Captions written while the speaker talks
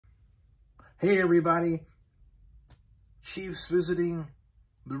Hey everybody, Chiefs visiting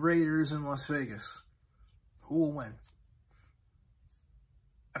the Raiders in Las Vegas. Who will win?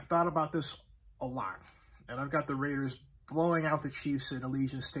 I've thought about this a lot, and I've got the Raiders blowing out the Chiefs at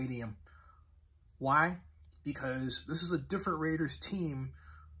Allegiant Stadium. Why? Because this is a different Raiders team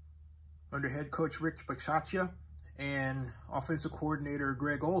under head coach Rich Bisaccia and offensive coordinator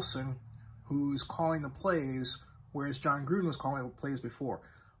Greg Olsen, who's calling the plays, whereas John Gruden was calling the plays before.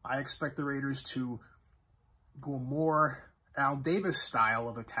 I expect the Raiders to go more Al Davis style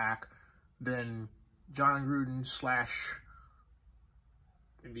of attack than John Gruden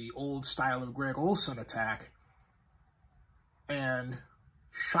 / the old style of Greg Olsen attack, and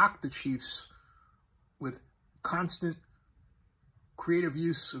shock the Chiefs with constant creative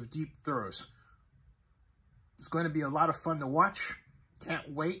use of deep throws. It's going to be a lot of fun to watch.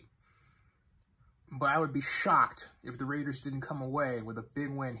 Can't wait. But I would be shocked if the Raiders didn't come away with a big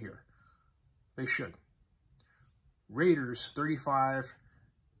win here. They should. Raiders 35,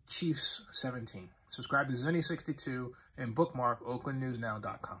 Chiefs 17. Subscribe to Zenny62 and bookmark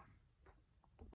oaklandnewsnow.com.